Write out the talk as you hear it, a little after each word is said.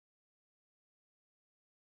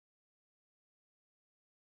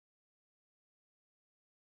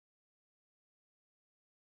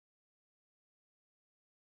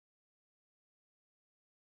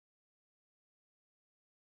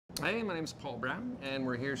Hey, my name's Paul Brown, and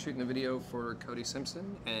we're here shooting a video for Cody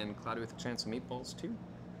Simpson and Cloudy with a Chance of Meatballs 2.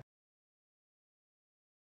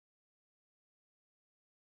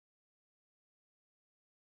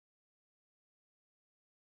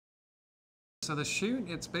 So the shoot,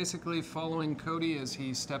 it's basically following Cody as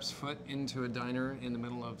he steps foot into a diner in the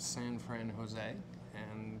middle of San Fran Jose.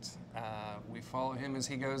 And we follow him as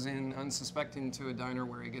he goes in unsuspecting to a diner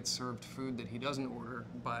where he gets served food that he doesn't order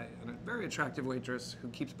by a very attractive waitress who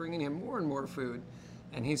keeps bringing him more and more food.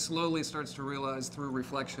 And he slowly starts to realize through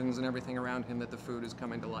reflections and everything around him that the food is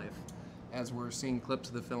coming to life as we're seeing clips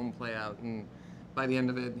of the film play out. And by the end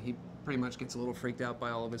of it, he pretty much gets a little freaked out by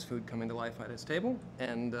all of his food coming to life at his table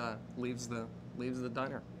and leaves the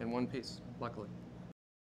diner in one piece, luckily.